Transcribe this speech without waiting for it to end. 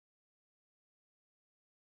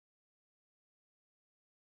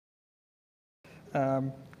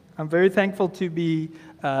I'm very thankful to be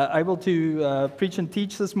able to preach and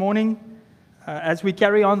teach this morning as we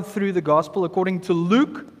carry on through the Gospel according to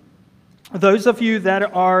Luke. Those of you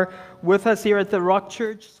that are with us here at the Rock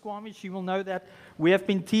Church, Squamish, you will know that we have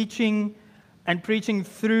been teaching and preaching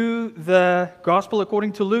through the Gospel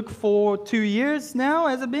according to Luke for 2 years now,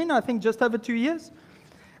 has it been? I think just over 2 years.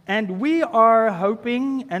 And we are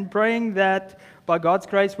hoping and praying that by God's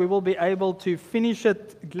grace we will be able to finish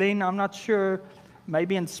it, Glenn, I'm not sure,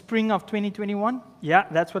 maybe in spring of 2021. Yeah,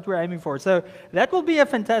 that's what we're aiming for. So that will be a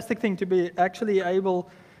fantastic thing to be actually able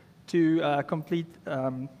to complete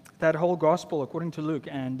that whole gospel according to Luke.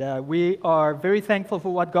 And we are very thankful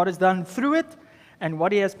for what God has done through it and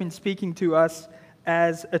what He has been speaking to us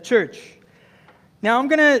as a church. Now I'm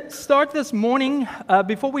going to start this morning,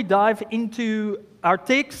 before we dive into our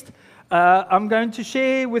text, I'm going to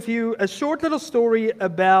share with you a short little story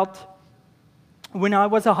about when I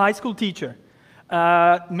was a high school teacher.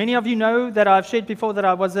 Many of you know that I've shared before that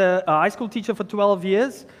I was a high school teacher for 12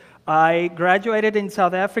 years. I graduated in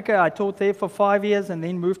South Africa. I taught there for 5 years and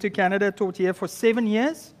then moved to Canada, taught here for 7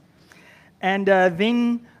 years. And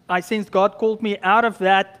then I sensed God called me out of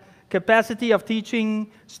that capacity of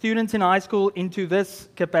teaching students in high school into this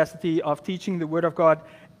capacity of teaching the Word of God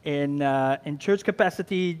in church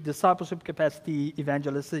capacity, discipleship capacity,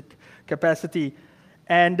 evangelistic capacity.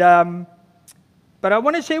 And but I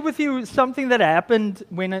want to share with you something that happened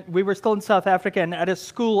when we were still in South Africa and at a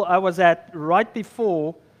school I was at right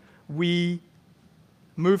before we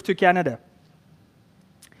moved to Canada.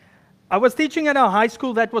 I was teaching at a high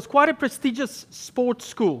school that was quite a prestigious sports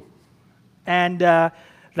school. And they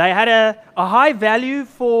had a high value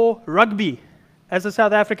for rugby as a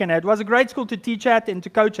South African. It was a great school to teach at and to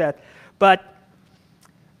coach at. But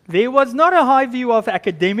there was not a high view of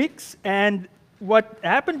academics. And what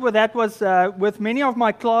happened with that was with many of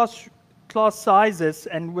my class sizes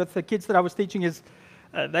and with the kids that I was teaching is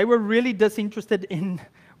they were really disinterested in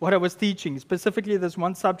what I was teaching, specifically this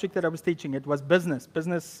one subject that I was teaching. It was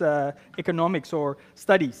business economics or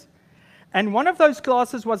studies. And one of those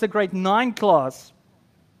classes was a grade 9 class.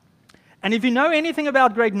 And if you know anything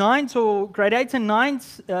about grade 9s or grade 8s and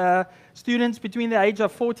 9s, students between the age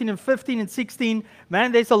of 14 and 15 and 16,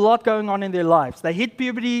 man, there's a lot going on in their lives. They hit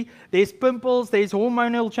puberty, there's pimples, there's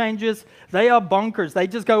hormonal changes. They are bonkers. They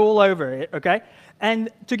just go all over, okay? And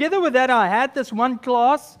together with that, I had this one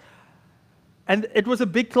class, and it was a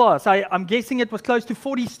big class. I'm guessing it was close to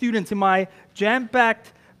 40 students in my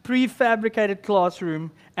jam-packed, prefabricated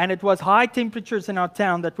classroom, and it was high temperatures in our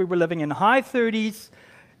town that we were living in, high 30s,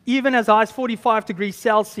 even as high as 45 degrees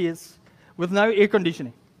Celsius with no air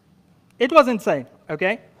conditioning. It was insane,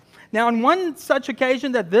 okay? Now, on one such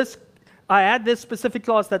occasion that I had this specific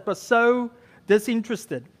class that was so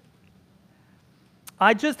disinterested,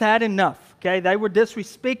 I just had enough, okay? They were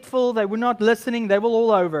disrespectful, they were not listening, they were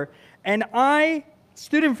all over. And I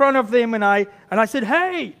stood in front of them and I said,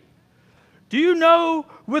 "Hey, do you know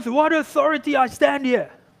with what authority I stand here?"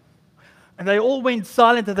 And they all went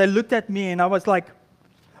silent and they looked at me and I was like,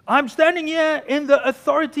 "I'm standing here in the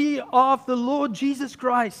authority of the Lord Jesus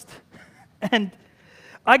Christ." And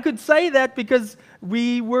I could say that because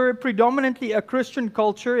we were predominantly a Christian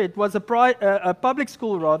culture. It was a public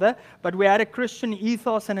school rather, but we had a Christian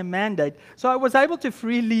ethos and a mandate. So I was able to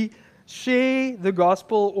freely share the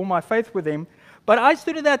gospel or my faith with them. But I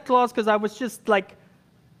stood in that class because I was just like,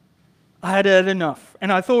 I had had enough.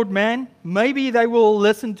 And I thought, man, maybe they will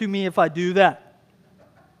listen to me if I do that.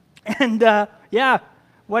 And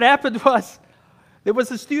what happened was, there was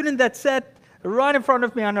a student that sat right in front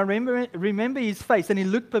of me, and I remember his face, and he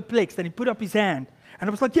looked perplexed, and he put up his hand. And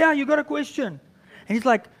I was like, "Yeah, you got a question?" And he's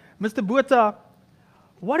like, "Mr. Botha,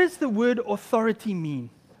 what does the word authority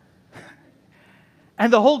mean?"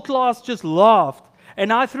 And the whole class just laughed.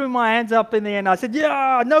 And I threw my hands up in the air, and I said,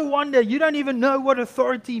 "Yeah, no wonder, you don't even know what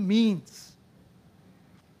authority means."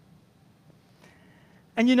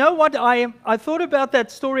 And you know what? I thought about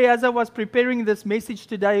that story as I was preparing this message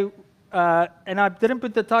today, and I didn't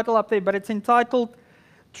put the title up there, but it's entitled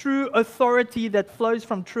 "True Authority That Flows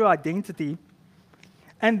from True Identity."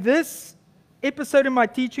 And this episode in my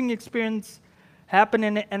teaching experience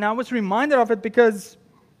happened, and I was reminded of it because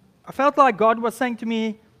I felt like God was saying to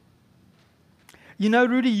me, "You know,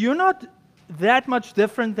 Rudy, you're not that much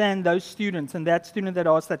different than those students and that student that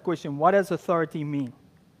asked that question. What does authority mean?"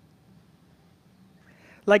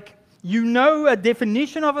 Like, you know a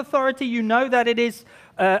definition of authority, you know that it is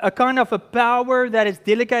a kind of a power that is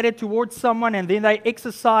delegated towards someone, and then they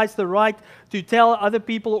exercise the right to tell other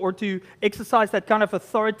people or to exercise that kind of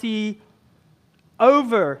authority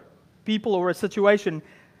over people or a situation.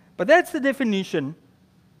 But that's the definition.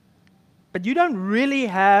 but you don't really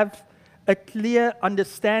have a clear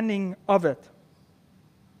understanding of it.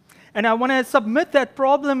 And I want to submit that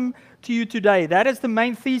problem to you today. That is the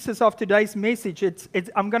main thesis of today's message.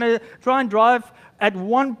 I'm going to try and drive at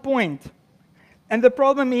one point. And the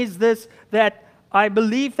problem is this, that I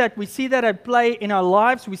believe that we see that at play in our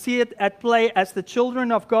lives. We see it at play as the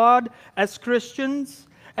children of God, as Christians.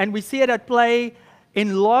 And we see it at play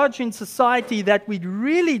in society, that we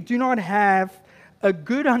really do not have a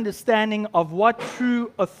good understanding of what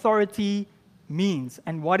true authority means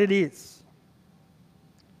and what it is.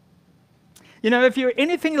 You know, if you're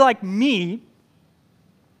anything like me,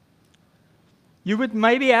 you would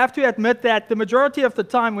maybe have to admit that the majority of the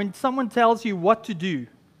time when someone tells you what to do,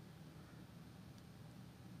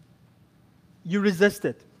 you resist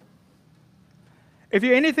it. If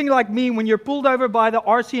you're anything like me, when you're pulled over by the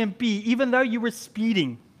RCMP, even though you were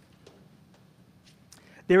speeding,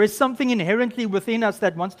 there is something inherently within us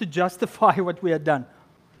that wants to justify what we have done.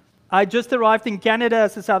 I just arrived in Canada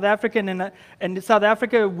as a South African, and in South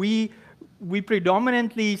Africa, we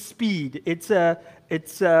predominantly speed. It's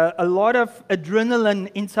a lot of adrenaline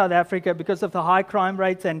in South Africa because of the high crime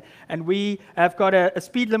rates, and we have got a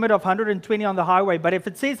speed limit of 120 on the highway. But if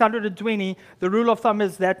it says 120, the rule of thumb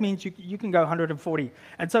is that means you can go 140.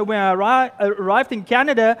 And so when I arrived in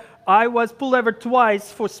Canada, I was pulled over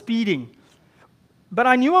twice for speeding. But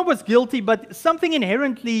I knew I was guilty, but something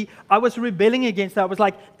inherently I was rebelling against. I was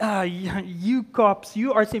like, you cops,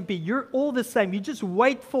 you RCMP, you're all the same. You just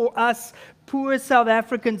wait for us poor South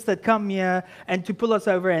Africans that come here and to pull us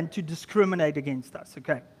over and to discriminate against us,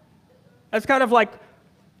 okay? That's kind of like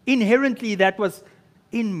inherently that was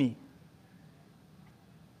in me.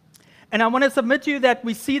 And I want to submit to you that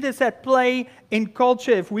we see this at play in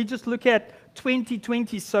culture. If we just look at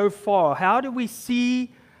 2020 so far, how do we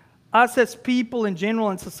see us as people in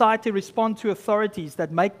general and society respond to authorities that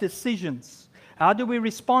make decisions? How do we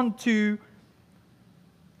respond to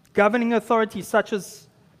governing authorities such as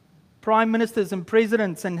prime ministers and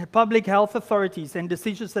presidents and public health authorities and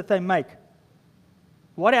decisions that they make?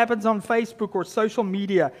 What happens on Facebook or social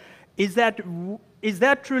media? Is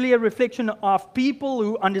that truly a reflection of people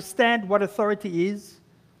who understand what authority is?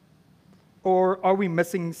 Or are we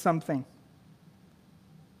missing something?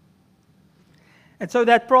 And so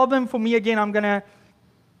that problem for me, again, I'm going to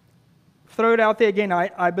throw it out there again.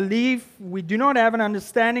 I believe we do not have an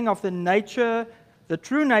understanding of the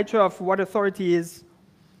true nature of what authority is.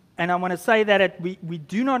 And I want to say that we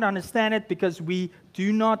do not understand it because we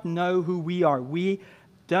do not know who we are. We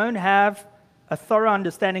don't have a thorough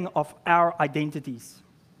understanding of our identities.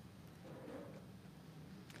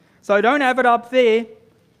 So I don't have it up there,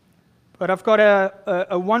 but I've got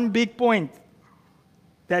a one big point.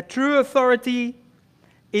 That true authority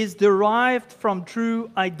is derived from true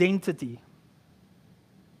identity.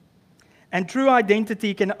 And true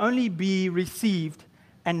identity can only be received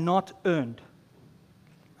and not earned.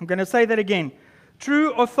 I'm going to say that again.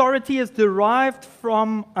 True authority is derived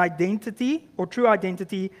from identity, or true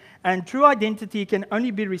identity, and true identity can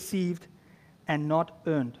only be received and not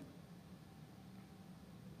earned.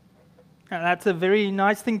 Now, that's a very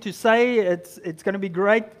nice thing to say. It's going to be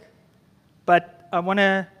great, but I want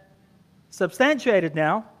to substantiate it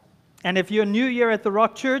now. And if you're new here at the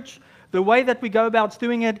Rock Church, the way that we go about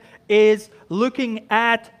doing it is looking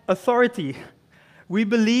at authority. We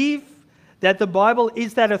believe that the Bible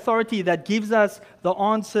is that authority that gives us the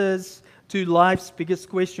answers to life's biggest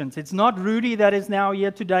questions. It's not Rudy that is now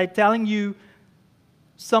here today telling you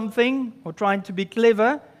something or trying to be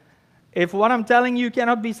clever. If what I'm telling you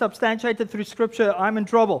cannot be substantiated through Scripture, I'm in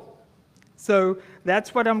trouble. So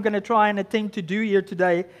that's what I'm going to try and attempt to do here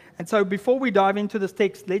today. And so before we dive into this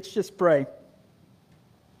text, let's just pray.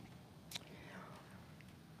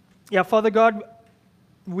 Yeah, Father God,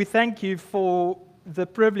 we thank you for the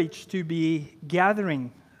privilege to be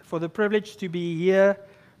gathering, for the privilege to be here,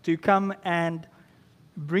 to come and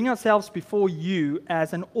bring ourselves before you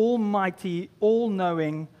as an almighty,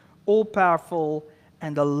 all-knowing, all-powerful,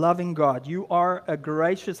 and a loving God. You are a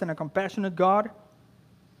gracious and a compassionate God.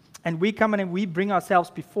 And we come in and we bring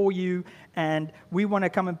ourselves before you, and we want to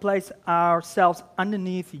come and place ourselves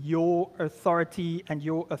underneath your authority and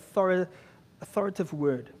your authoritative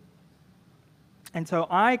word. And so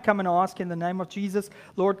I come and ask in the name of Jesus,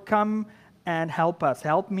 Lord, come and help us.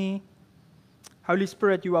 Help me. Holy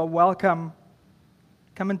Spirit, you are welcome.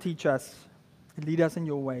 Come and teach us and lead us in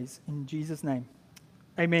your ways. In Jesus' name,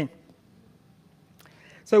 amen.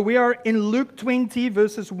 So we are in Luke 20,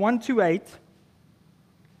 verses 1 to 8.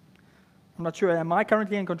 I'm not sure, am I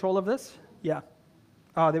currently in control of this? Yeah.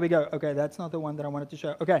 Oh, there we go. Okay, that's not the one that I wanted to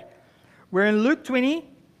show. Okay. We're in Luke 20,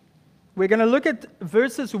 We're going to look at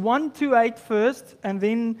verses 1 to 8 first, and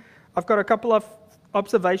then I've got a couple of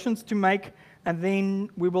observations to make, and then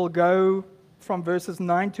we will go from verses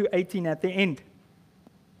 9 to 18 at the end.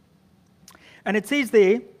 And it says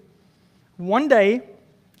there, one day,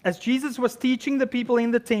 as Jesus was teaching the people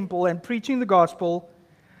in the temple and preaching the gospel,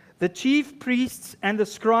 the chief priests and the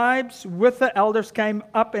scribes with the elders came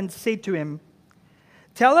up and said to him,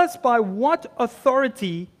 "Tell us by what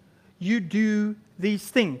authority you do these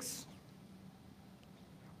things.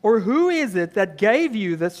 Or who is it that gave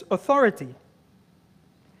you this authority?"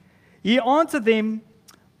 He answered them,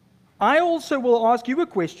 "I also will ask you a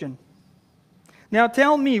question. Now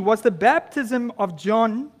tell me, was the baptism of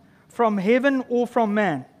John from heaven or from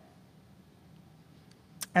man?"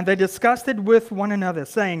 And they discussed it with one another,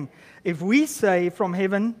 saying, "If we say from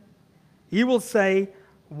heaven, he will say,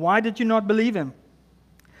 'Why did you not believe him?'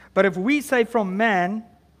 But if we say from man,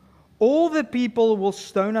 all the people will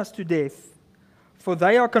stone us to death, for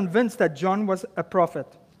they are convinced that John was a prophet."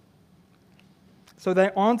 So they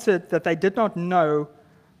answered that they did not know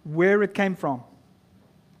where it came from.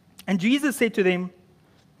 And Jesus said to them,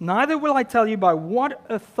 "Neither will I tell you by what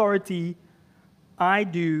authority I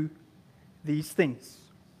do these things."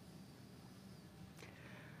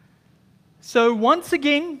 So once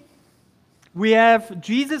again, we have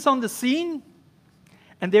Jesus on the scene,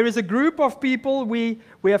 and there is a group of people, we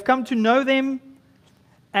have come to know them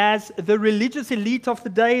as the religious elite of the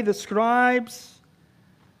day, the scribes,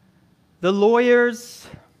 the lawyers.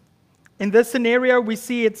 In this scenario, we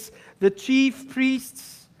see it's the chief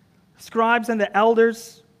priests, scribes, and the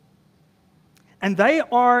elders, and they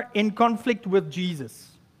are in conflict with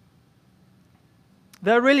Jesus.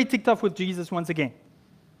 They're really ticked off with Jesus once again.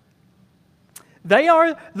 They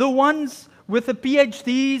are the ones with the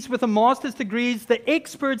PhDs, with the master's degrees, the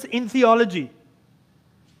experts in theology.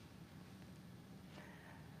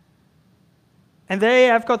 And they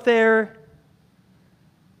have got they've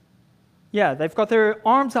got their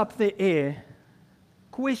arms up in the air,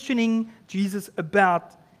 questioning Jesus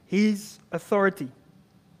about his authority.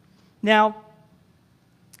 Now,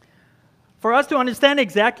 for us to understand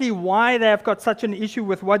exactly why they have got such an issue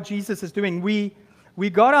with what Jesus is doing, we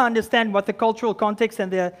got to understand what the cultural context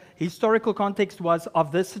and the historical context was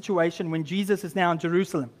of this situation when Jesus is now in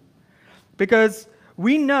Jerusalem. Because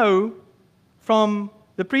we know from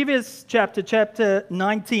the previous chapter, chapter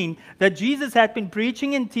 19, that Jesus had been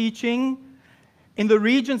preaching and teaching in the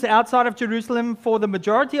regions outside of Jerusalem for the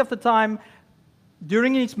majority of the time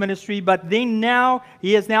during his ministry, but then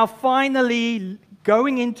he is now finally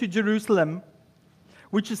going into Jerusalem,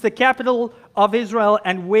 which is the capital of Israel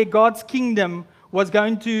and where God's kingdom was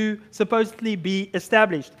going to supposedly be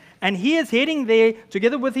established. And he is heading there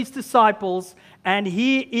together with his disciples, and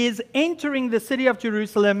he is entering the city of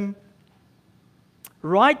Jerusalem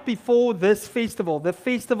right before this festival, the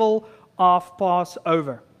festival of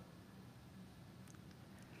Passover.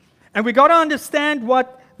 And we got to understand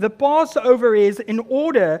what the Passover is in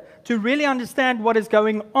order to really understand what is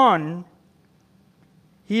going on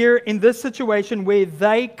here in this situation where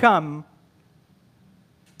they come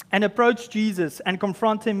and approach Jesus and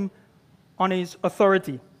confront him on his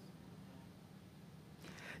authority.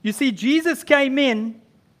 You see, Jesus came in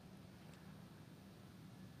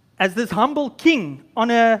as this humble king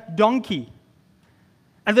on a donkey.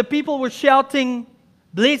 And the people were shouting,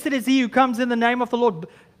 "Blessed is he who comes in the name of the Lord.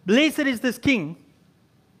 Blessed is this king."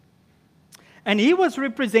 And he was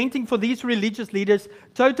representing for these religious leaders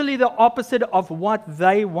totally the opposite of what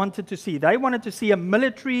they wanted to see. They wanted to see a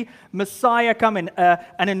military Messiah come in,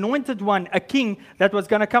 an anointed one, a king that was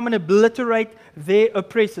going to come and obliterate their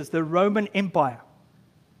oppressors, the Roman Empire.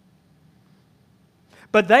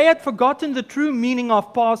 But they had forgotten the true meaning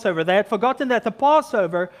of Passover. They had forgotten that the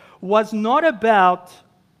Passover was not about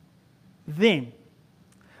them,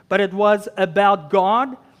 but it was about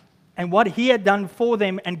God and what he had done for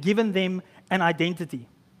them and given them an identity.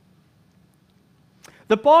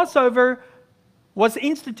 The Passover was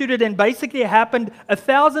instituted and basically happened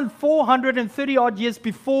 1,430 odd years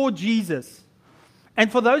before Jesus.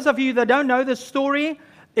 And for those of you that don't know the story,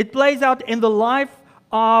 it plays out in the life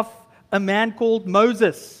of a man called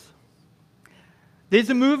Moses. There's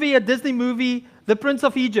a movie, a Disney movie, The Prince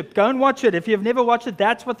of Egypt. Go and watch it. If you've never watched it,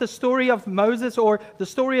 that's what the story of Moses or the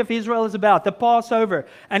story of Israel is about, the Passover.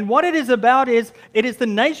 And what it is about is, it is the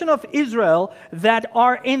nation of Israel that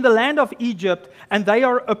are in the land of Egypt, and they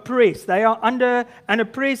are oppressed. They are under an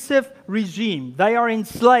oppressive regime. They are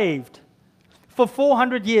enslaved for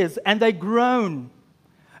 400 years, and they groan.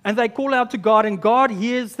 And they call out to God, and God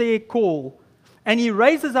hears their call. And he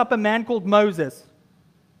raises up a man called Moses.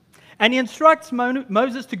 And he instructs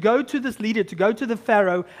Moses to go to this leader, to go to the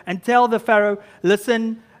Pharaoh and tell the Pharaoh,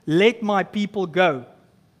 listen, let my people go.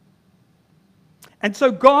 And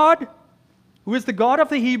so God, who is the God of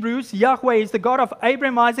the Hebrews, Yahweh is the God of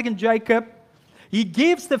Abraham, Isaac, and Jacob, he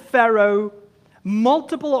gives the Pharaoh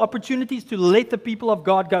multiple opportunities to let the people of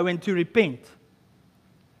God go and to repent.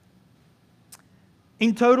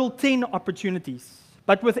 In total, 10 opportunities.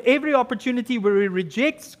 But with every opportunity where he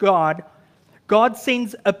rejects God, God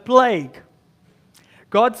sends a plague.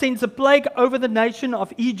 God sends a plague over the nation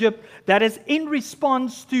of Egypt that is in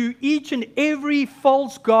response to each and every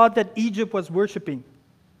false god that Egypt was worshiping.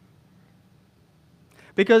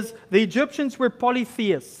 Because the Egyptians were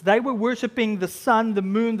polytheists. They were worshiping the sun, the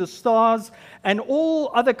moon, the stars, and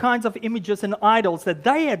all other kinds of images and idols that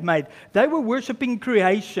they had made. They were worshiping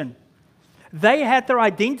creation. They had their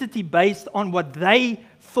identity based on what they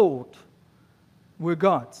thought were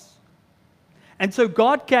gods. And so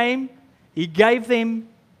God came, he gave them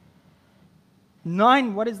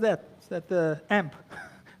 9, what is that? Is that the amp?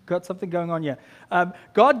 Got something going on here.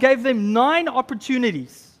 God gave them 9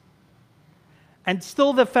 opportunities. And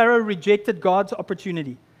still the Pharaoh rejected God's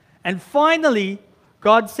opportunity. And finally,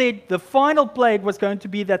 God said the final plague was going to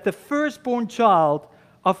be that the firstborn child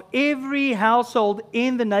of every household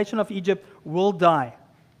in the nation of Egypt will die.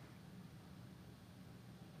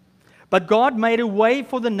 But God made a way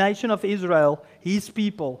for the nation of Israel, his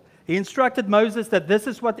people. He instructed Moses that this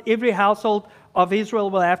is what every household of Israel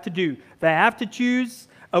will have to do. They have to choose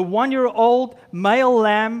a 1-year-old male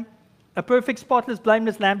lamb, a perfect, spotless,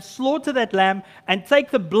 blameless lamb, slaughter that lamb, and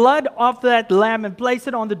take the blood of that lamb and place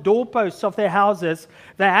it on the doorposts of their houses.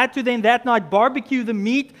 They had to then that night barbecue the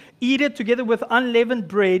meat, eat it together with unleavened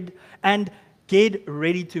bread, and get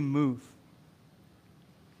ready to move.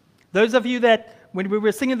 Those of you that, when we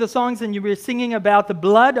were singing the songs and you were singing about the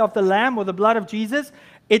blood of the Lamb or the blood of Jesus,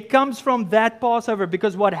 it comes from that Passover,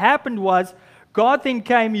 because what happened was God then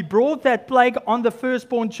came, he brought that plague on the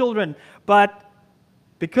firstborn children, but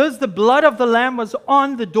because the blood of the Lamb was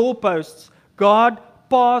on the doorposts, God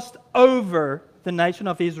passed over the nation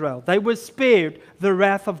of Israel. They were spared the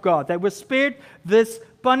wrath of God. They were spared this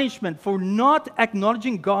punishment for not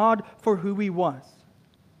acknowledging God for who he was.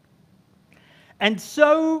 And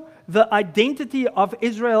so the identity of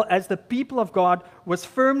Israel as the people of God was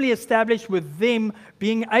firmly established with them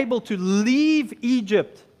being able to leave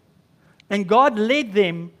Egypt. And God led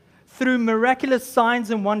them through miraculous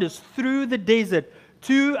signs and wonders through the desert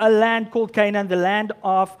to a land called Canaan, the land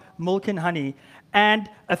of milk and honey. And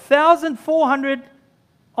 1,400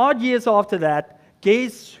 odd years after that,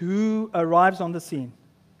 guess who arrives on the scene?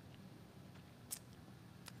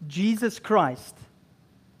 Jesus Christ,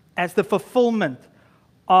 as the fulfillment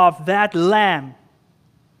of that lamb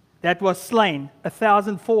that was slain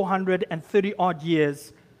 1,430 odd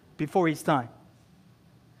years before his time.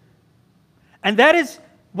 And that is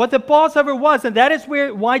what the Passover was, and that is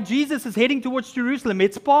why Jesus is heading towards Jerusalem.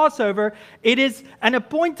 It's Passover. It is an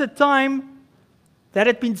appointed time that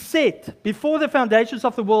had been set before the foundations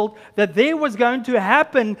of the world, that there was going to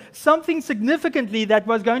happen something significantly that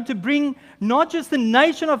was going to bring not just the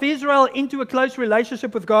nation of Israel into a close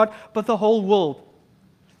relationship with God, but the whole world.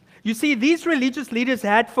 You see, these religious leaders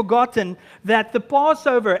had forgotten that the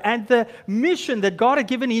Passover and the mission that God had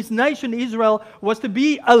given his nation, Israel, was to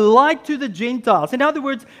be a light to the Gentiles. In other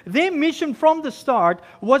words, their mission from the start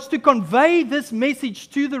was to convey this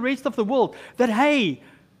message to the rest of the world, that, hey,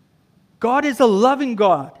 God is a loving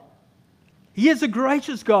God. He is a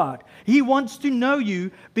gracious God. He wants to know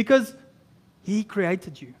you because he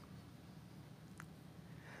created you.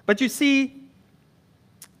 But you see,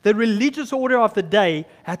 the religious order of the day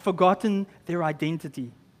had forgotten their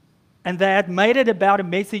identity. And they had made it about a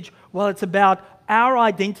message, well, it's about our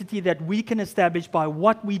identity that we can establish by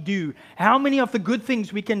what we do, how many of the good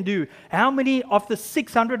things we can do, how many of the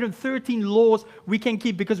 613 laws we can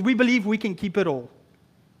keep, because we believe we can keep it all.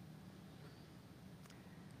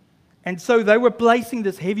 And so they were placing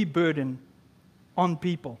this heavy burden on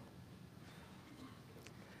people.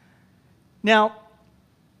 Now,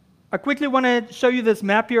 I quickly want to show you this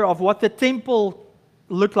map here of what the temple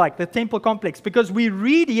looked like, the temple complex. Because we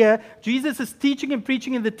read here, Jesus is teaching and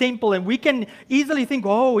preaching in the temple, and we can easily think,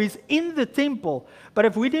 oh, he's in the temple. But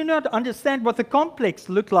if we do not understand what the complex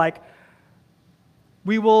looked like,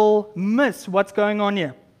 we will miss what's going on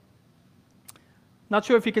here. Not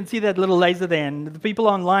sure if you can see that little laser there, and the people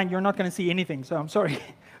online, you're not going to see anything, so I'm sorry.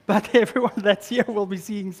 But everyone that's here will be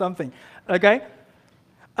seeing something, okay?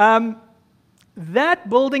 That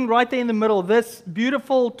building right there in the middle, this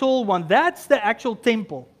beautiful tall one, that's the actual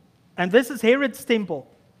temple. And this is Herod's temple.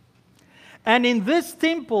 And in this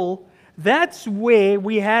temple, that's where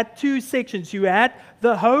we had two sections. You had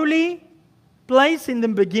the holy place in the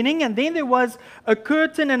beginning, and then there was a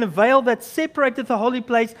curtain and a veil that separated the holy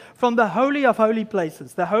place from the Holy of Holy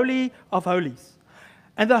Places, the Holy of Holies.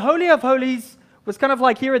 And the Holy of Holies was kind of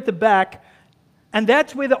like here at the back, and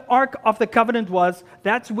that's where the Ark of the Covenant was.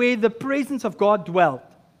 That's where the presence of God dwelt.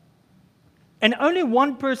 And only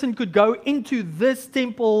one person could go into this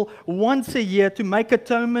temple once a year to make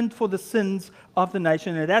atonement for the sins of the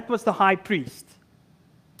nation, and that was the high priest.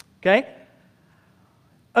 Okay?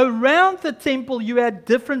 Around the temple, you had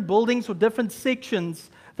different buildings or different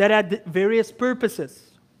sections that had various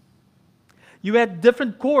purposes. You had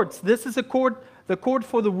different courts. This is a court, the court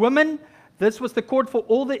for the women. This was the court for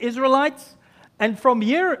all the Israelites. And from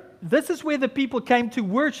here, this is where the people came to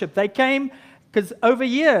worship. They came because over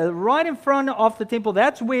here, right in front of the temple,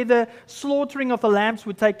 that's where the slaughtering of the lambs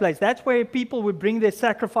would take place. That's where people would bring their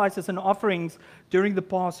sacrifices and offerings during the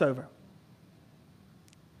Passover.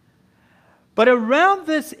 But around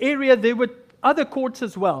this area, there were other courts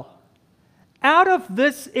as well. Out of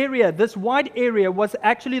this area, this wide area, was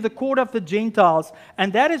actually the court of the Gentiles,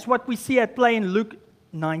 and that is what we see at play in Luke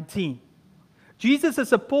 19. Jesus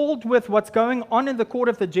is appalled with what's going on in the court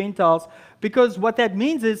of the Gentiles, because what that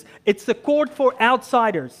means is it's the court for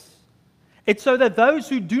outsiders. It's so that those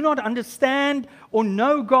who do not understand or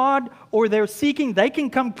know God or they're seeking, they can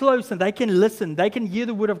come close and they can listen. They can hear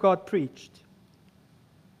the word of God preached.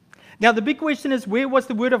 Now, the big question is, where was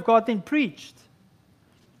the word of God then preached?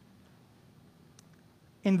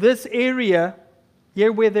 In this area,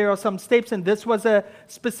 here where there are some steps, and this was a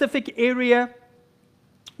specific area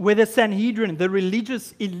where the Sanhedrin, the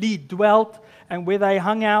religious elite, dwelt and where they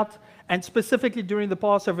hung out, and specifically during the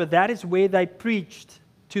Passover, that is where they preached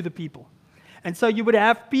to the people. And so you would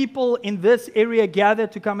have people in this area gather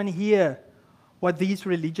to come and hear what these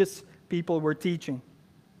religious people were teaching.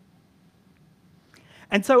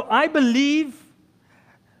 And so I believe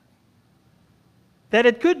that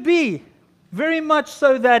it could be very much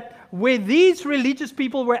so that where these religious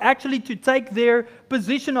people were actually to take their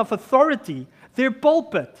position of authority, their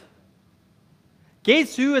pulpit,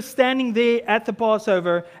 guess who is standing there at the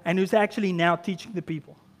Passover and who's actually now teaching the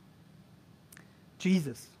people?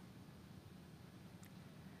 Jesus.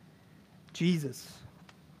 Jesus.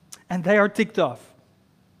 And they are ticked off.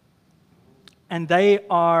 And they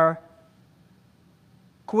are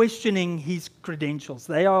questioning his credentials.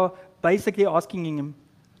 They are basically asking him,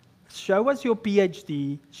 show us your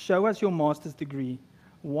PhD, show us your master's degree.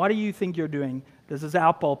 What do you think you're doing? This is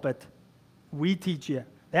our pulpit. We teach you.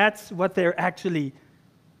 That's what they're actually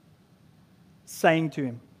saying to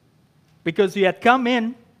him. Because he had come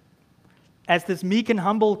in as this meek and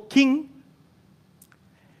humble king.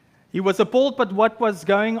 He was appalled by what was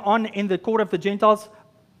going on in the court of the Gentiles,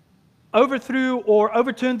 overthrew or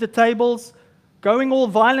overturned the tables, going all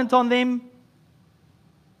violent on them,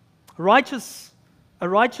 a righteous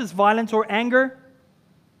violence or anger.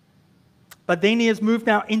 But then he has moved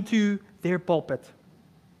now into their pulpit.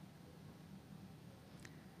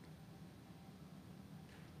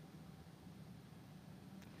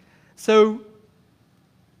 So,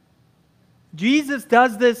 Jesus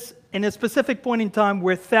does this in a specific point in time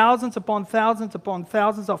where thousands upon thousands upon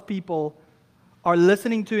thousands of people are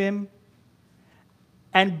listening to him.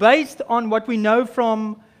 And based on what we know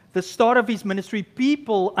from the start of his ministry,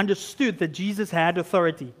 people understood that Jesus had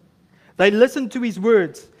authority. They listened to his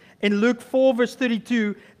words. In Luke 4, verse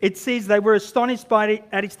 32, it says they were astonished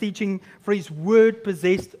at his teaching, for his word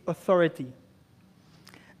possessed authority.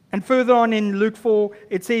 And further on in Luke 4,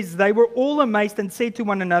 it says, they were all amazed and said to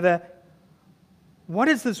one another, what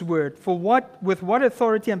is this word? With what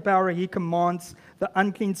authority and power he commands the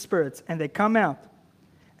unclean spirits, and they come out.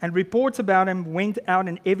 And reports about him went out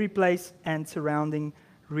in every place and surrounding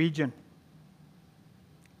region.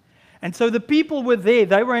 And so the people were there.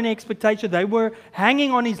 They were in expectation. They were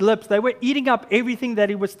hanging on his lips. They were eating up everything that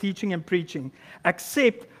he was teaching and preaching,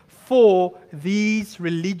 except for these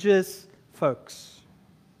religious folks.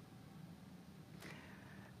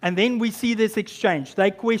 And then we see this exchange. They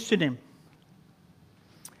question him.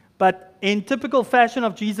 But in typical fashion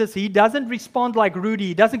of Jesus, he doesn't respond like Rudy.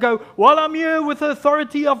 He doesn't go, well, I'm here with the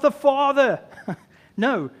authority of the Father.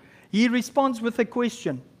 No, he responds with a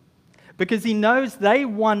question. Because he knows they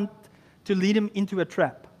want to lead him into a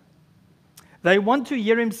trap. They want to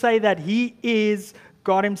hear him say that he is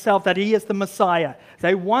God himself, that he is the Messiah.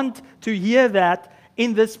 They want to hear that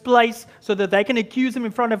in this place so that they can accuse him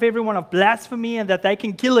in front of everyone of blasphemy and that they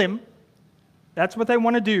can kill him. That's what they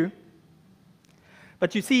want to do.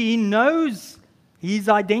 But you see, he knows his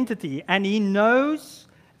identity and he knows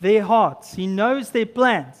their hearts. He knows their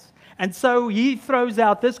plans. And so he throws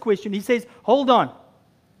out this question. He says, hold on.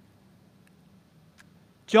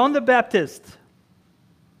 John the Baptist,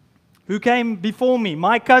 who came before me,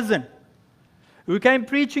 my cousin, who came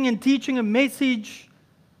preaching and teaching a message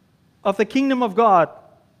of the kingdom of God,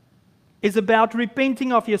 is about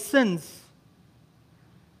repenting of your sins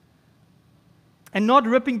and not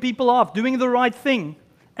ripping people off, doing the right thing,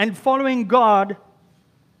 and following God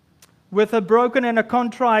with a broken and a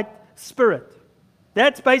contrite spirit.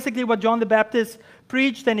 That's basically what John the Baptist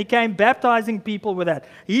preached, and he came baptizing people with that.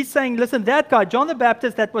 He's saying, listen, that guy, John the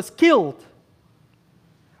Baptist, that was killed,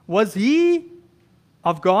 was he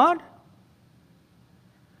of God?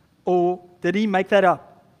 Or did he make that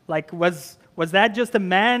up? Like, was that just a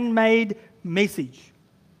man-made message?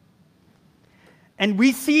 And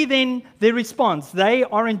we see then their response. They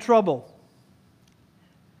are in trouble.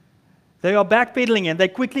 They are backpedaling, and they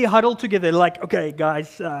quickly huddle together like, okay,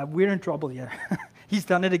 guys, we're in trouble here. He's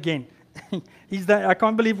done it again. I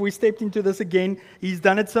can't believe we stepped into this again. He's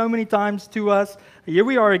done it so many times to us. Here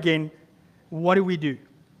we are again. What do we do?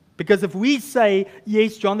 Because if we say,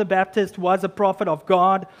 yes, John the Baptist was a prophet of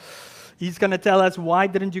God, he's going to tell us, why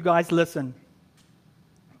didn't you guys listen?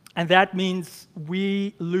 And that means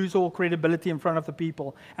we lose all credibility in front of the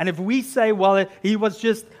people. And if we say, well, he was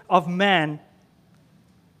just of man,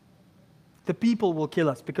 the people will kill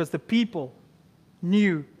us, because the people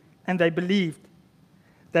knew and they believed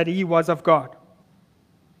that he was of God.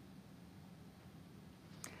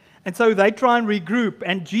 And so they try and regroup,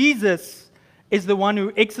 and Jesus is the one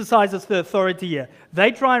who exercises the authority here.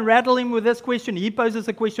 They try and rattle him with this question. He poses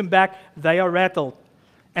a question back. They are rattled.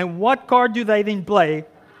 And what card do they then play?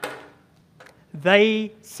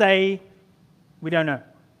 They say, we don't know.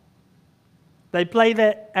 They play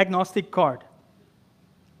the agnostic card.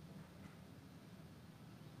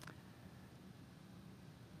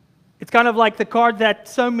 It's kind of like the card that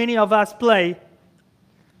so many of us play,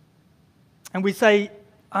 and we say,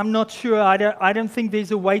 I'm not sure, I don't think there's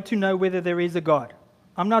a way to know whether there is a God.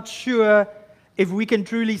 I'm not sure if we can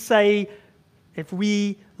truly say, if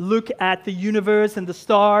we look at the universe and the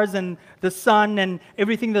stars and the sun and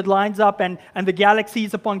everything that lines up and the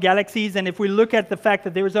galaxies upon galaxies, and if we look at the fact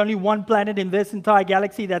that there is only one planet in this entire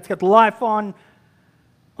galaxy that's got life on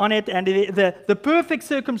it, and the perfect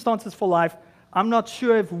circumstances for life, I'm not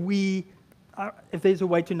sure if there's a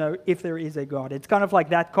way to know if there is a God. It's kind of like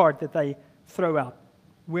that card that they throw out.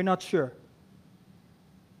 We're not sure.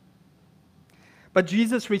 But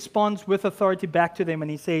Jesus responds with authority back to them, and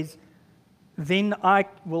he says, then I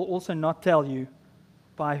will also not tell you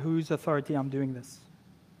by whose authority I'm doing this.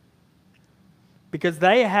 Because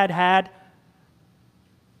they had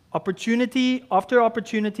opportunity after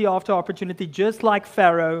opportunity after opportunity, just like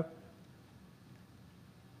Pharaoh,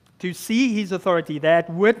 to see his authority. They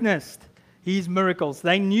had witnessed his miracles.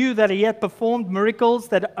 They knew that he had performed miracles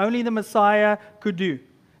that only the Messiah could do.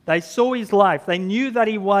 They saw his life. They knew that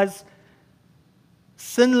he was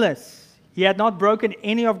sinless. He had not broken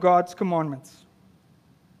any of God's commandments.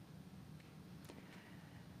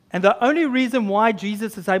 And the only reason why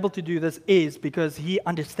Jesus is able to do this is because he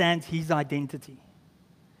understands his identity.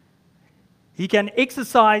 He can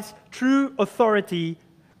exercise true authority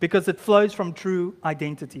because it flows from true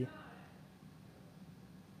identity.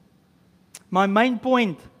 My main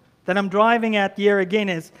point that I'm driving at here again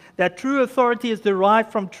is that true authority is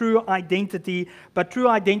derived from true identity, but true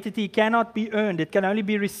identity cannot be earned. It can only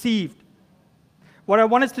be received. What I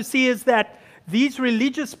want us to see is that these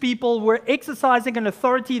religious people were exercising an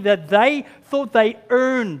authority that they thought they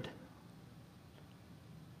earned.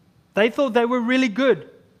 They thought they were really good.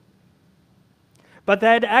 But they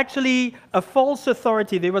had actually a false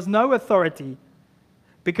authority. There was no authority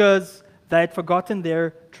because they had forgotten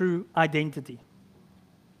their true identity.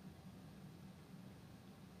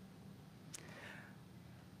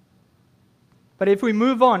 But if we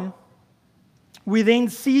move on, we then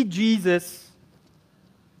see Jesus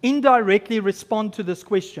indirectly respond to this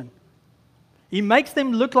question. He makes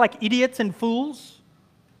them look like idiots and fools,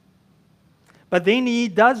 but then he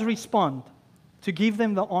does respond to give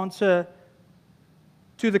them the answer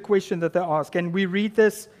to the question that they ask. And we read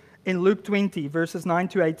this in Luke 20, verses 9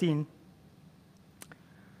 to 18.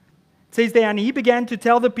 It says there, and he began to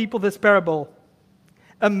tell the people this parable.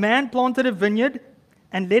 A man planted a vineyard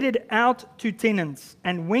and let it out to tenants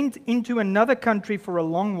and went into another country for a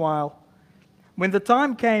long while. When the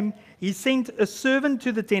time came, he sent a servant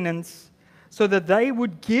to the tenants so that they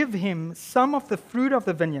would give him some of the fruit of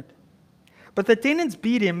the vineyard. But the tenants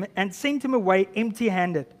beat him and sent him away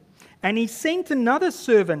empty-handed. And he sent another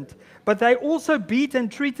servant, but they also beat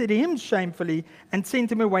and treated him shamefully and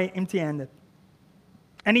sent him away empty-handed.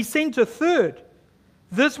 And he sent a third.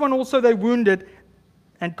 This one also they wounded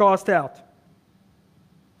and cast out.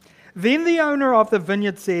 Then the owner of the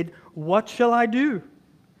vineyard said, "What shall I do?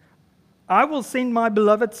 I will send my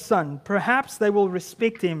beloved son. Perhaps they will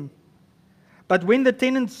respect him." But when the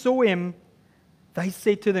tenants saw him, they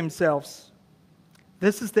said to themselves,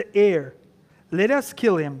 "This is the heir. Let us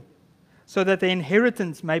kill him, so that the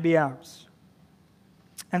inheritance may be ours."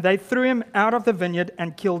 And they threw him out of the vineyard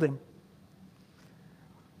and killed him.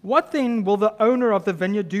 What then will the owner of the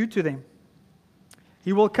vineyard do to them?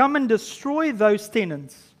 He will come and destroy those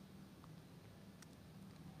tenants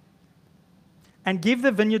and give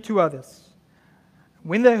the vineyard to others.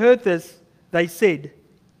 When they heard this, they said,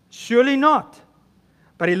 "Surely not."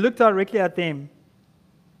 But he looked directly at them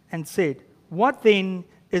and said, "What then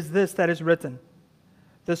is this that is written?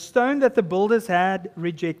 The stone that the builders had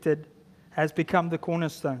rejected has become the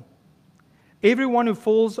cornerstone. Everyone who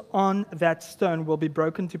falls on that stone will be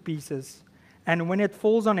broken to pieces, and when it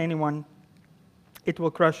falls on anyone, it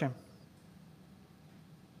will crush him."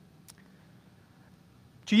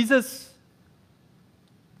 Jesus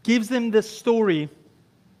gives them this story,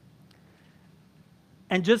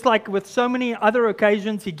 and just like with so many other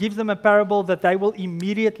occasions, he gives them a parable that they will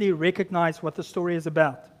immediately recognize what the story is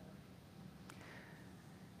about.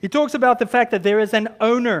 He talks about the fact that there is an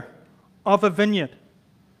owner of a vineyard.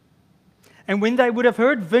 And when they would have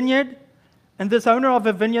heard vineyard, and this owner of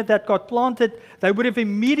a vineyard that got planted, they would have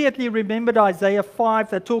immediately remembered Isaiah 5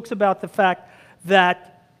 that talks about the fact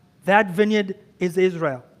that that vineyard is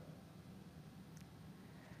Israel.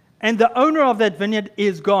 And the owner of that vineyard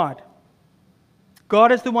is God.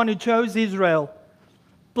 God is the one who chose Israel,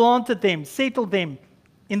 planted them, settled them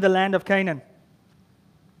in the land of Canaan.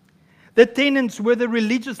 The tenants were the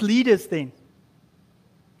religious leaders then.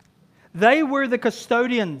 They were the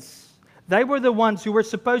custodians. They were the ones who were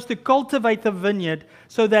supposed to cultivate the vineyard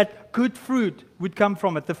so that good fruit would come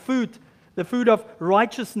from it. The fruit of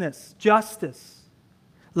righteousness, justice,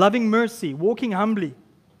 loving mercy, walking humbly.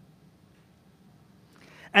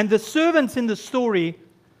 And the servants in the story,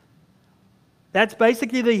 that's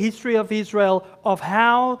basically the history of Israel, of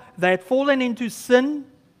how they had fallen into sin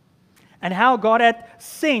and how God had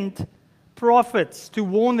sent prophets to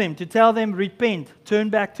warn them, to tell them, repent, turn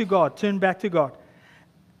back to God, turn back to God.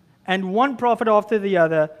 And one prophet after the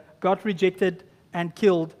other got rejected and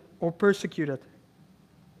killed or persecuted.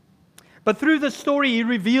 But through the story, he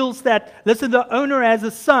reveals that, listen, the owner has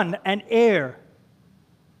a son, an heir.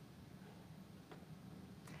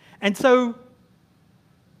 And so,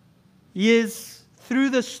 he is,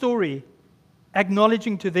 through the story,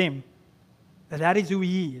 acknowledging to them that that is who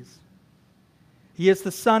he is. He is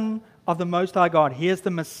the Son of the Most High God. He is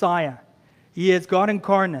the Messiah. He is God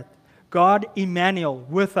incarnate, God Emmanuel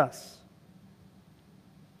with us.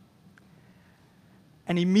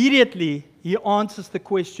 And immediately, he answers the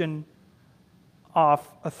question of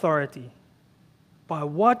authority. By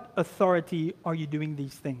what authority are you doing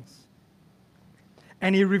these things?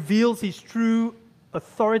 And he reveals his true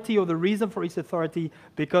authority, or the reason for his authority,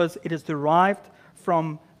 because it is derived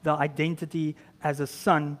from the identity as a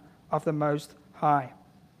son of the Most High.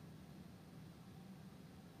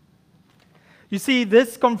 You see,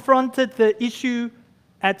 this confronted the issue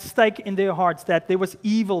at stake in their hearts, that there was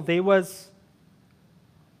evil, there was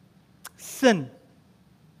sin,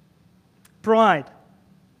 pride.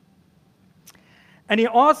 And he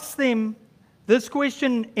asks them this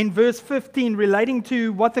question in verse 15, relating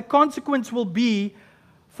to what the consequence will be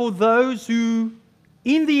for those who,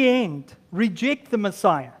 in the end, reject the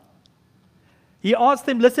Messiah. He asked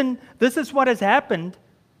them, listen, this is what has happened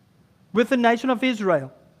with the nation of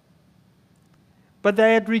Israel. But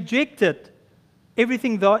they had rejected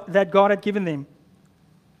everything that God had given them.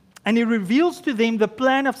 And he reveals to them the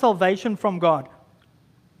plan of salvation from God.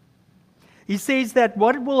 He says that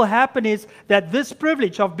what will happen is that this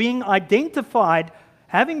privilege of being identified,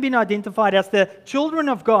 having been identified as the children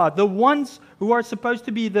of God, the ones who are supposed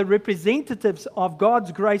to be the representatives of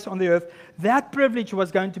God's grace on the earth, that privilege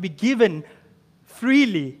was going to be given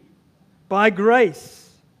freely by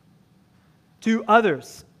grace to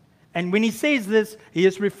others. And when he says this, he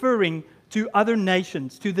is referring to other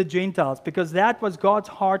nations, to the Gentiles, because that was God's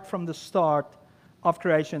heart from the start of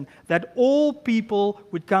creation, that all people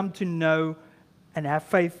would come to know and have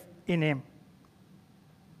faith in him.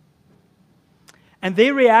 And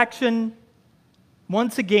their reaction,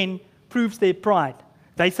 once again, proves their pride.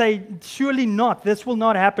 They say, surely not, this will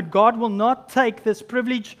not happen. God will not take this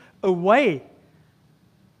privilege away.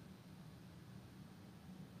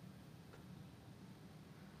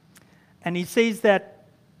 And he says that,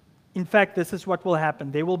 in fact, this is what will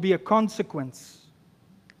happen. There will be a consequence.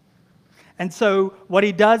 And so what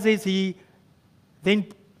he does is he then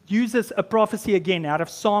uses a prophecy again out of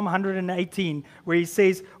Psalm 118, where he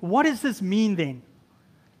says, what does this mean then?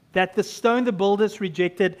 That the stone the builders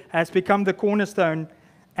rejected has become the cornerstone,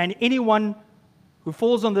 and anyone who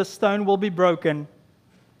falls on this stone will be broken,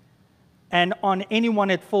 and on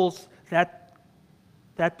anyone it falls,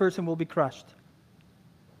 that person will be crushed.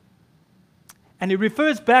 And it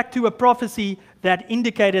refers back to a prophecy that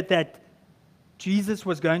indicated that Jesus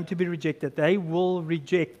was going to be rejected. They will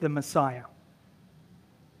reject the Messiah.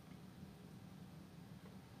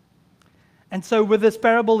 And so with this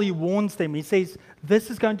parable, he warns them. He says, this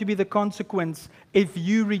is going to be the consequence if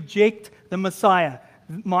you reject the Messiah,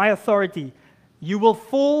 my authority. You will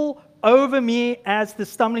fall over me as the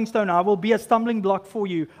stumbling stone. I will be a stumbling block for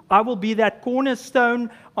you. I will be that cornerstone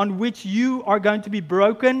on which you are going to be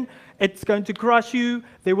broken. It's going to crush you.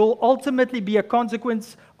 There will ultimately be a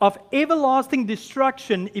consequence of everlasting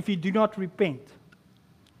destruction if you do not repent.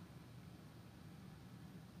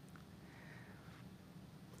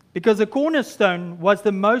 Because a cornerstone was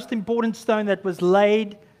the most important stone that was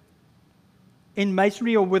laid in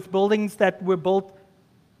masonry or with buildings that were built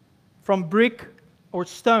from brick or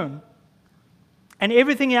stone. And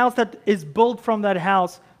everything else that is built from that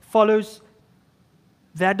house follows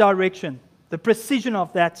that direction, the precision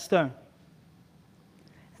of that stone.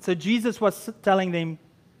 So Jesus was telling them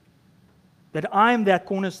that I am that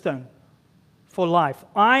cornerstone for life.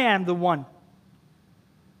 I am the one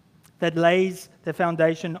that lays the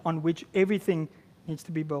foundation on which everything needs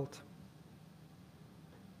to be built.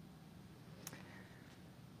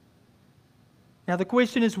 Now the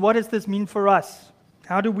question is, what does this mean for us?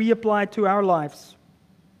 How do we apply it to our lives?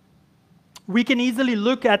 We can easily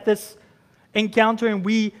look at this encounter and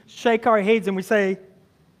we shake our heads and we say,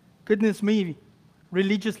 goodness me,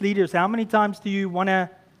 religious leaders, how many times do you want to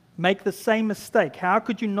make the same mistake? How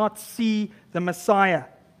could you not see the Messiah?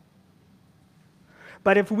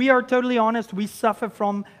 But if we are totally honest, we suffer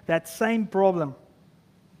from that same problem.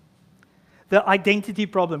 The identity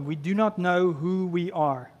problem. We do not know who we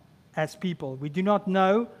are as people. We do not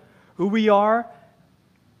know who we are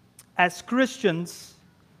as Christians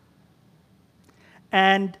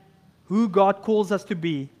and who God calls us to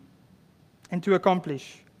be and to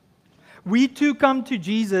accomplish. We too come to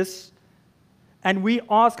Jesus and we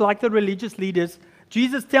ask, like the religious leaders,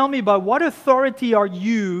 Jesus, tell me, by what authority are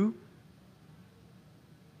you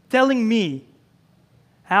telling me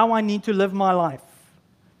how I need to live my life?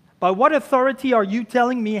 By what authority are you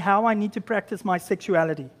telling me how I need to practice my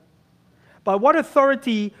sexuality? By what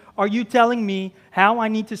authority are you telling me how I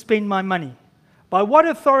need to spend my money? By what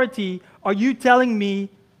authority are you telling me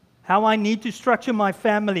how I need to structure my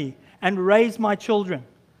family and raise my children?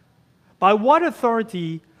 By what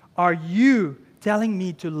authority are you telling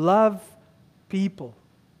me to love people?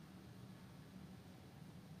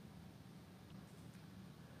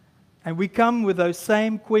 And we come with those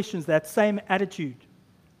same questions, that same attitude,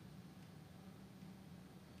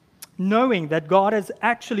 knowing that God has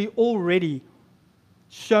actually already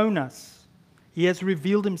shown us. He has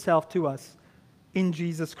revealed himself to us in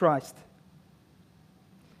Jesus Christ.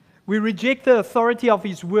 We reject the authority of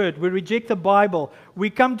his word. We reject the Bible. We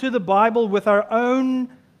come to the Bible with our own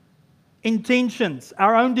intentions,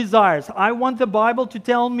 our own desires. I want the Bible to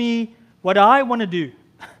tell me what I want to do.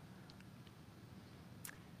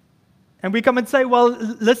 And we come and say, well,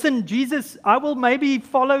 listen, Jesus, I will maybe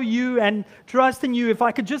follow you and trust in you if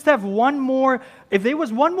I could just have one more, if there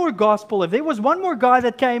was one more gospel, if there was one more guy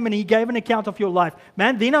that came and he gave an account of your life,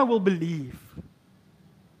 man, then I will believe.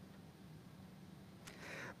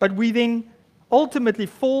 But we then ultimately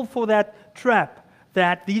fall for that trap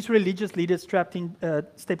that these religious leaders stepped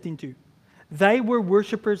into. They were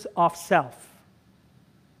worshippers of self.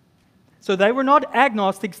 So they were not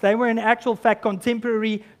agnostics, they were in actual fact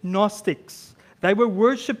contemporary Gnostics. They were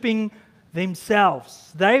worshiping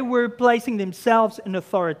themselves. They were placing themselves in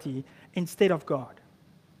authority instead of God.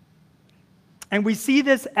 And we see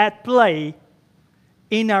this at play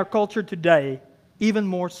in our culture today, even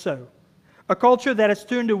more so. A culture that has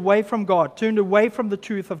turned away from God, turned away from the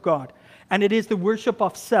truth of God. And it is the worship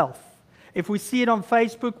of self. If we see it on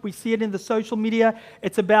Facebook, we see it in the social media,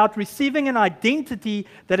 it's about receiving an identity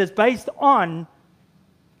that is based on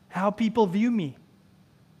how people view me.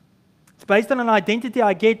 It's based on an identity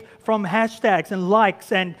I get from hashtags and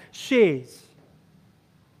likes and shares.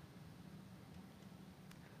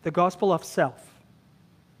 The gospel of self.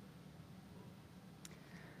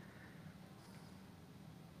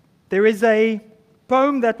 There is a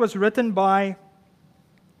poem that was written by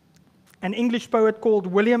an English poet called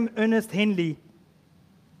William Ernest Henley.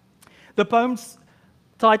 The poem's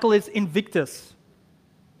title is Invictus.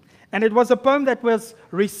 And it was a poem that was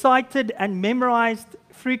recited and memorized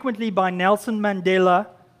frequently by Nelson Mandela.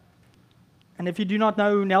 And if you do not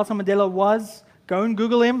know who Nelson Mandela was, go and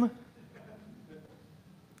Google him.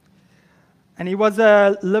 And he was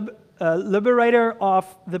a liberator of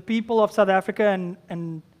the people of South Africa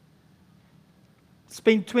and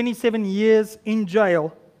spent 27 years in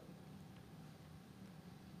jail.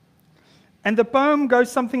 And the poem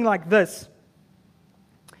goes something like this.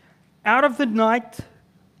 Out of the night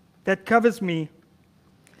that covers me,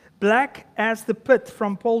 black as the pit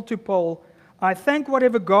from pole to pole, I thank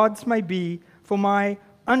whatever gods may be for my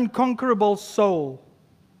unconquerable soul.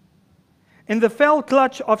 In the fell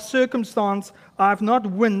clutch of circumstance, I have not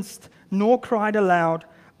winced nor cried aloud.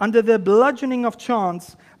 Under the bludgeoning of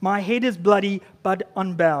chance, my head is bloody but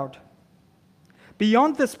unbowed.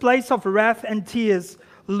 Beyond this place of wrath and tears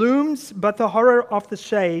looms but the horror of the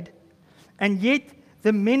shade, and yet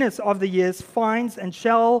the menace of the years finds and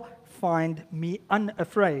shall find me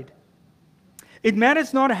unafraid. It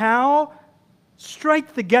matters not how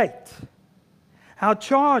straight the gate, how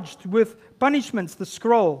charged with punishments the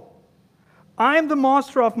scroll. I am the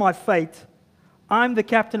master of my fate. I am the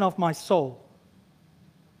captain of my soul.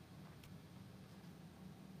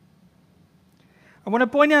 I want to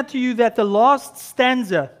point out to you that the last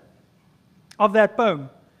stanza of that poem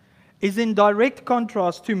is in direct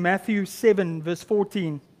contrast to Matthew 7, verse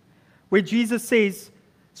 14, where Jesus says,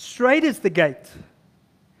 "Straight is the gate,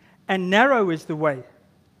 and narrow is the way,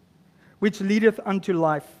 which leadeth unto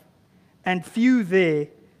life, and few there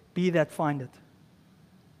be that find it."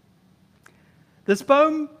 This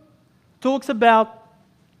poem talks about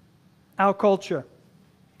our culture.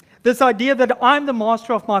 This idea that I'm the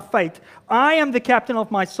master of my fate. I am the captain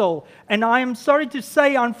of my soul. And I am sorry to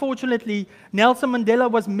say, unfortunately, Nelson Mandela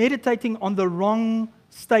was meditating on the wrong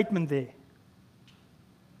statement there.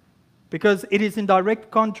 Because it is in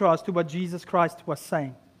direct contrast to what Jesus Christ was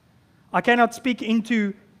saying. I cannot speak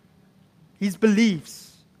into his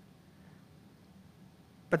beliefs.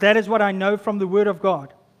 But that is what I know from the Word of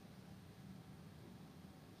God.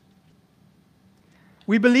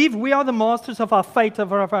 We believe we are the masters of our fate,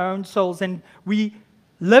 of our own souls, and we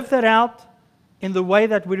live that out in the way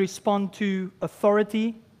that we respond to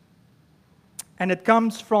authority, and it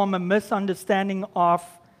comes from a misunderstanding of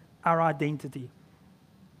our identity.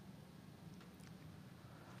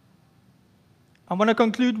 I want to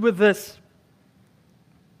conclude with this.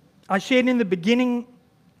 I shared in the beginning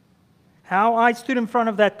how I stood in front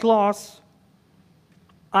of that class.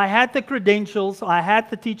 I had the credentials, I had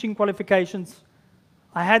the teaching qualifications,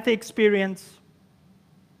 I had the experience,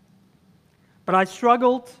 but I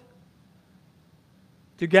struggled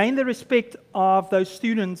to gain the respect of those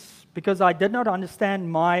students because I did not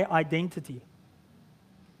understand my identity.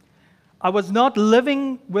 I was not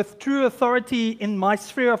living with true authority in my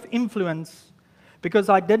sphere of influence because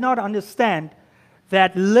I did not understand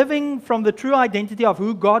that living from the true identity of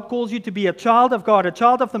who God calls you to be, a child of God, a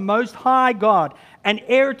child of the Most High God, an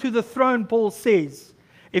heir to the throne, Paul says.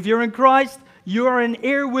 If you're in Christ, you are an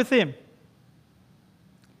heir with Him.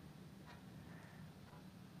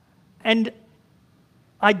 And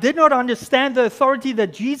I did not understand the authority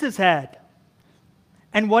that Jesus had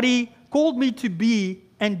and what He called me to be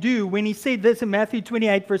and do when He said this in Matthew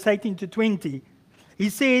 28, verse 18 to 20. He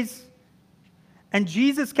says, "And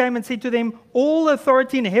Jesus came and said to them, All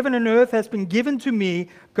authority in heaven and earth has been given to me.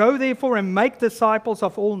 Go therefore and make disciples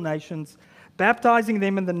of all nations, baptizing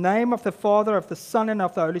them in the name of the Father, of the Son, and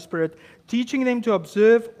of the Holy Spirit, teaching them to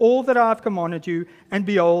observe all that I have commanded you. And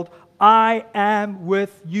behold, I am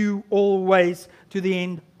with you always to the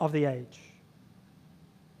end of the age."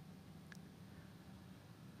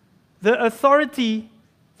 The authority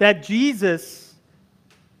that Jesus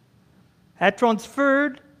had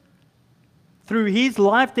transferred through His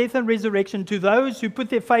life, death, and resurrection to those who put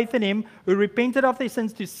their faith in Him, who repented of their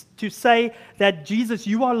sins, to say that, "Jesus,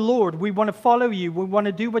 you are Lord. We want to follow you. We want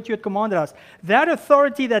to do what you had commanded us." That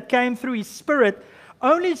authority that came through His Spirit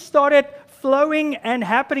only started flowing and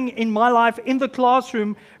happening in my life in the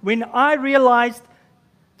classroom when I realized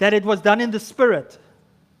that it was done in the Spirit.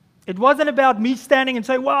 It wasn't about me standing and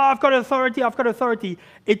saying, "Well, I've got authority, I've got authority."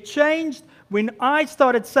 It changed when I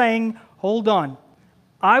started saying, "Hold on.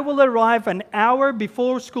 I will arrive an hour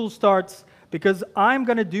before school starts because I'm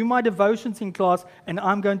going to do my devotions in class and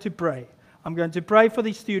I'm going to pray. I'm going to pray for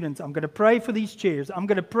these students. I'm going to pray for these chairs. I'm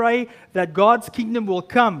going to pray that God's kingdom will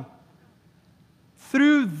come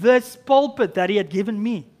through this pulpit that He had given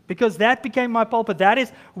me, because that became my pulpit. That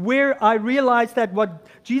is where I realized that what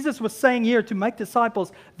Jesus was saying here to make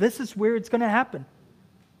disciples, this is where it's going to happen.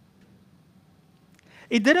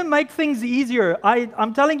 It didn't make things easier.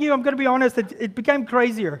 I'm telling you, I'm going to be honest, it became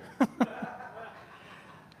crazier.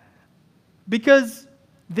 Because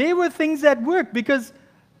there were things that worked, because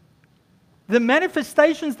the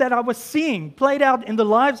manifestations that I was seeing played out in the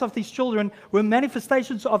lives of these children were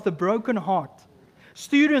manifestations of the broken heart.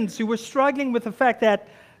 Students who were struggling with the fact that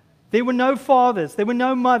there were no fathers, there were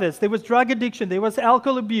no mothers, there was drug addiction, there was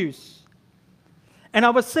alcohol abuse. And I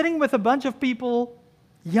was sitting with a bunch of people,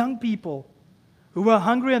 young people, who were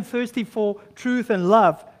hungry and thirsty for truth and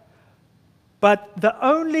love. But the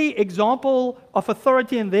only example of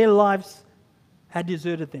authority in their lives had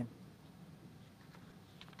deserted them.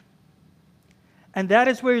 And that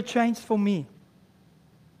is where it changed for me.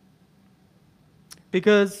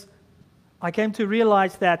 Because I came to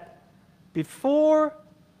realize that before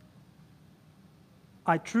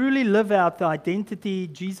I truly live out the identity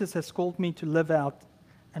Jesus has called me to live out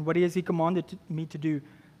and what He commanded me to do,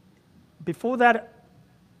 before that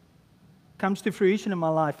comes to fruition in my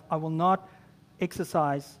life, I will not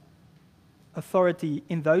exercise authority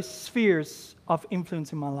in those spheres of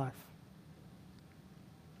influence in my life.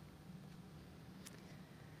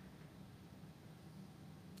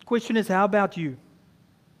 Question is, how about you?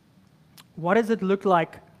 What does it look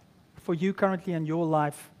like for you currently in your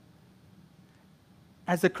life?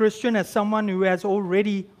 As a Christian, as someone who has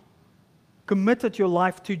already committed your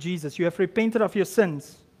life to Jesus, you have repented of your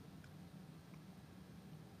sins.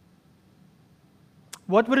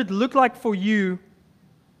 What would it look like for you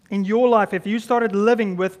in your life if you started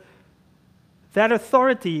living with that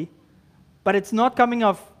authority, but it's not coming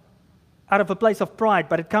out of a place of pride,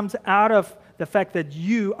 but it comes out of the fact that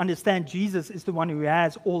you understand Jesus is the one who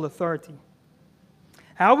has all authority?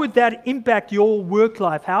 How would that impact your work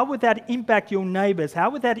life? How would that impact your neighbors? How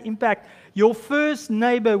would that impact your first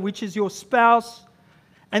neighbor, which is your spouse,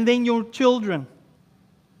 and then your children?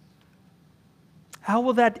 How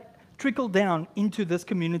will that trickle down into this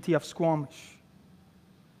community of Squamish?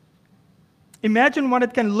 Imagine what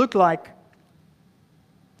it can look like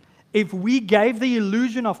if we gave the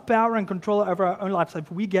illusion of power and control over our own lives, if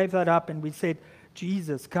we gave that up and we said,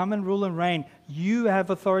 Jesus, come and rule and reign. You have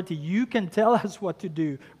authority. You can tell us what to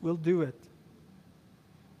do. We'll do it.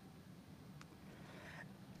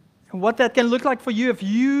 And what that can look like for you if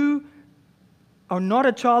you are not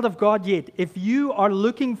a child of God yet, if you are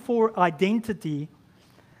looking for identity,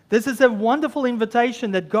 this is a wonderful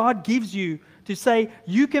invitation that God gives you to say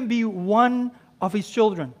you can be one of His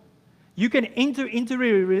children. You can enter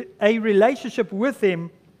into a relationship with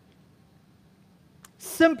Him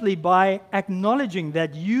simply by acknowledging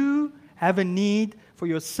that you have a need for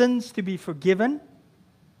your sins to be forgiven,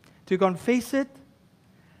 to confess it,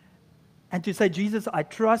 and to say, Jesus, I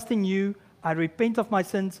trust in you, I repent of my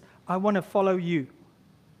sins, I want to follow you.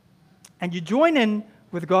 And you join in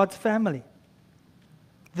with God's family,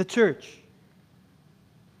 the church.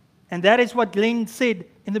 And that is what Glenn said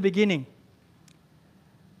in the beginning.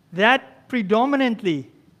 That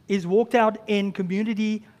predominantly is walked out in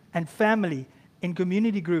community and family, in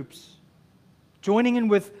community groups, joining in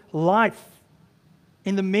with life,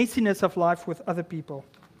 in the messiness of life with other people.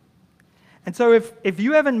 And so if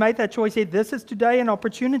you haven't made that choice yet, this is today an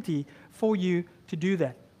opportunity for you to do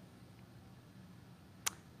that.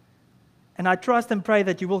 And I trust and pray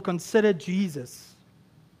that you will consider Jesus,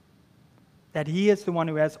 that He is the one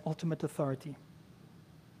who has ultimate authority.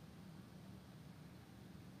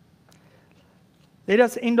 Let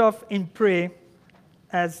us end off in prayer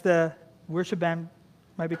as the worship band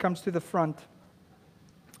maybe comes to the front.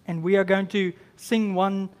 And we are going to sing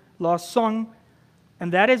one last song.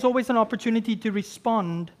 And that is always an opportunity to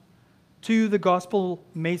respond to the gospel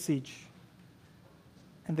message.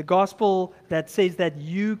 And the gospel that says that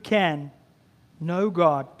you can know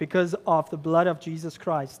God because of the blood of Jesus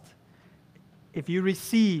Christ if you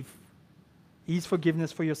receive His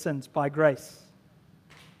forgiveness for your sins by grace.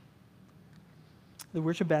 The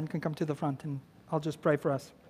worship band can come to the front and I'll just pray for us.